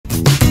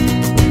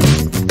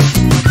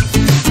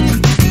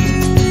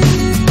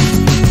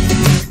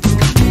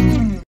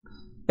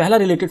पहला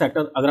related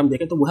factor अगर हम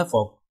देखें तो वो है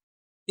फॉग।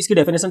 इसकी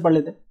डेफिनेशन पढ़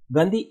लेते हैं।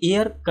 When the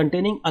air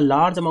containing a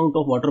large amount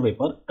of water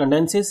vapour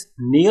condenses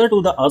near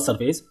to the earth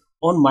surface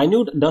on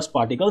minute dust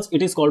particles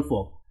it is called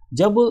fog.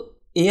 जब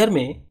एयर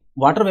में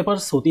वाटर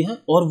वेपर्स होती हैं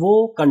और वो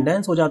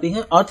कंडेंस हो जाती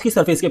हैं अर्थ की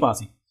सरफेस के पास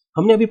ही।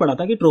 हमने अभी पढ़ा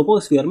था कि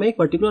ट्रोपोस्फीयर में एक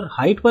पर्टिकुलर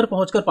हाइट पर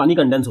पहुंचकर पानी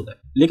कंडेंस होता है,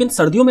 लेकिन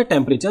सर्दियों में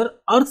टेम्परेचर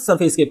अर्थ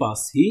सरफेस के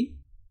पास ही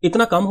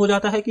इतना कम हो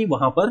जाता है कि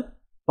वहां पर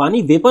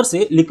पानी वेपर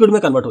से लिक्विड में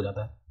कन्वर्ट हो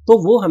जाता है, तो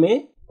वो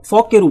हमें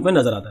फॉग के रूप में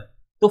नजर आता है।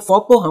 तो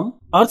फॉग को हम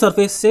अर्थ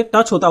सरफेस से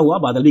टच होता हुआ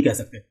बादल भी कह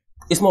सकते हैं।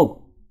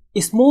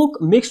 Smoke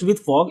mixed with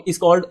fog is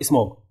called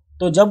smog.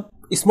 तो जब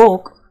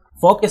स्मोक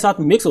फॉग के साथ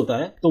मिक्स होता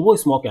है तो वो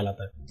स्मोक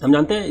कहलाता है। हम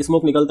जानते हैं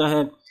स्मोक निकलता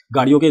है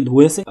गाड़ियों के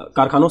धुएं से,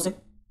 कारखानों से।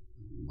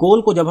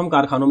 कोल को जब हम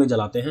कारखानों में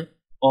जलाते हैं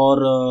और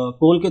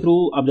कोल के थ्रू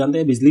आप जानते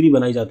हैं बिजली भी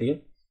बनाई जाती है,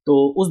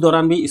 तो उस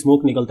दौरान भी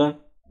स्मोक निकलता है।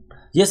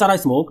 ये सारा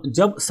स्मोक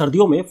जब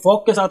सर्दियों में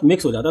फॉग के साथ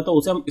मिक्स हो जाता है तो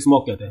उसे हम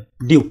स्मोक कहते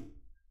हैं।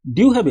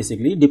 ड्यू है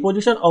basically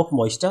deposition of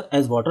moisture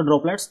as water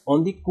droplets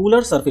on the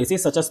cooler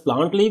surfaces such as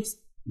plant leaves,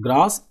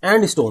 grass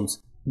and stones.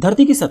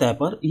 धरती की सतह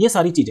पर ये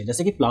सारी चीजें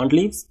जैसे कि plant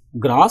leaves,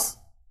 grass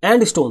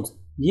and stones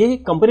ये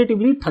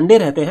कंपेरेटिवली ठंडे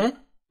रहते हैं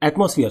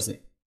एटमॉस्फेयर से।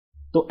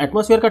 तो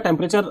एटमॉस्फेयर का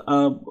टेम्परेचर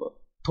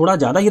थोड़ा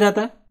ज्यादा ही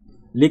रहता है,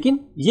 लेकिन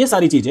ये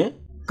सारी चीजें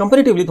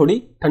कंपेरेटिवली थोड़ी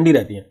ठंडी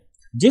रहती हैं,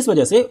 जिस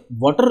वजह से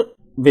वाटर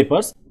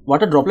वेपर्स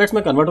वाटर ड्रॉपलेट्स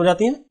में कन्वर्ट हो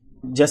जाती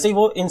हैं जैसे ही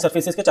वो इन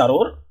सरफेसेस के चारों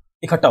ओर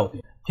इकट्ठा होती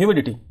है।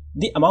 Humidity,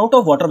 the amount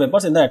of water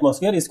vapours in the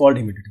atmosphere is called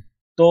humidity.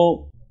 तो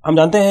हम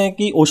जानते हैं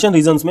कि ओशियन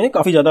रीजन्स में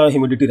काफी ज्यादा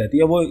ह्यूमिडिटी रहती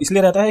है। वो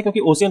इसलिए रहता है क्योंकि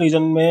ओशियन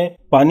रीजन में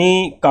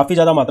पानी काफी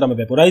ज्यादा मात्रा में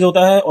वेपोराइज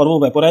होता है और वो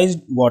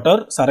वेपोराइज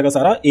वाटर सारा का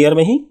सारा एयर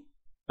में ही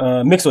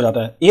मिक्स हो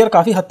जाता है। एयर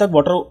काफी हद तक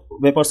वाटर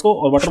वेपर्स को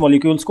और वाटर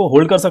मॉलिक्यूल्स को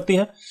होल्ड कर सकती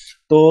है,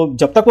 तो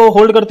जब तक वो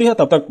होल्ड करती है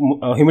तब तक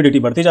ह्यूमिडिटी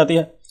बढ़ती जाती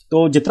है।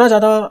 तो जितना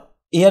ज्यादा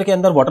एयर के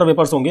अंदर वाटर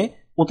वेपर्स होंगे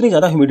उतनी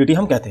ज्यादा ह्यूमिडिटी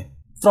हम कहते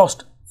हैं।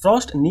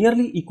 फ्रॉस्ट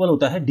नियरली इक्वल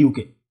होता है ड्यू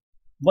के,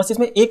 बस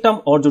इसमें एक टर्म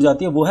और जुड़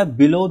जाती है, वो है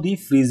बिलो द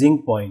फ्रीजिंग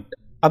पॉइंट।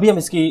 अभी हम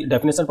इसकी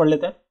डेफिनेशन पढ़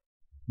लेते हैं।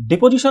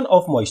 Deposition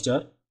of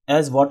moisture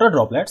as water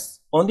droplets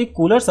on the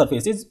cooler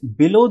surfaces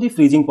below the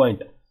freezing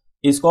point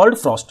is called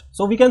Frost.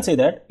 So we can say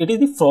that it is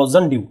the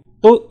frozen due.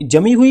 तो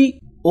जमी हुई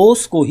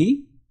ओस को ही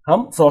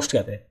हम फ्रॉस्ट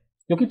कहते हैं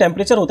क्योंकि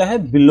टेम्परेचर होता है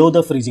below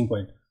the freezing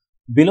point.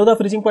 Below the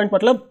freezing point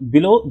मतलब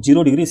बिलो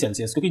 0 डिग्री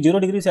सेल्सियस, क्योंकि 0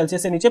 डिग्री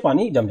सेल्सियस से नीचे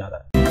पानी जम जाता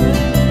है।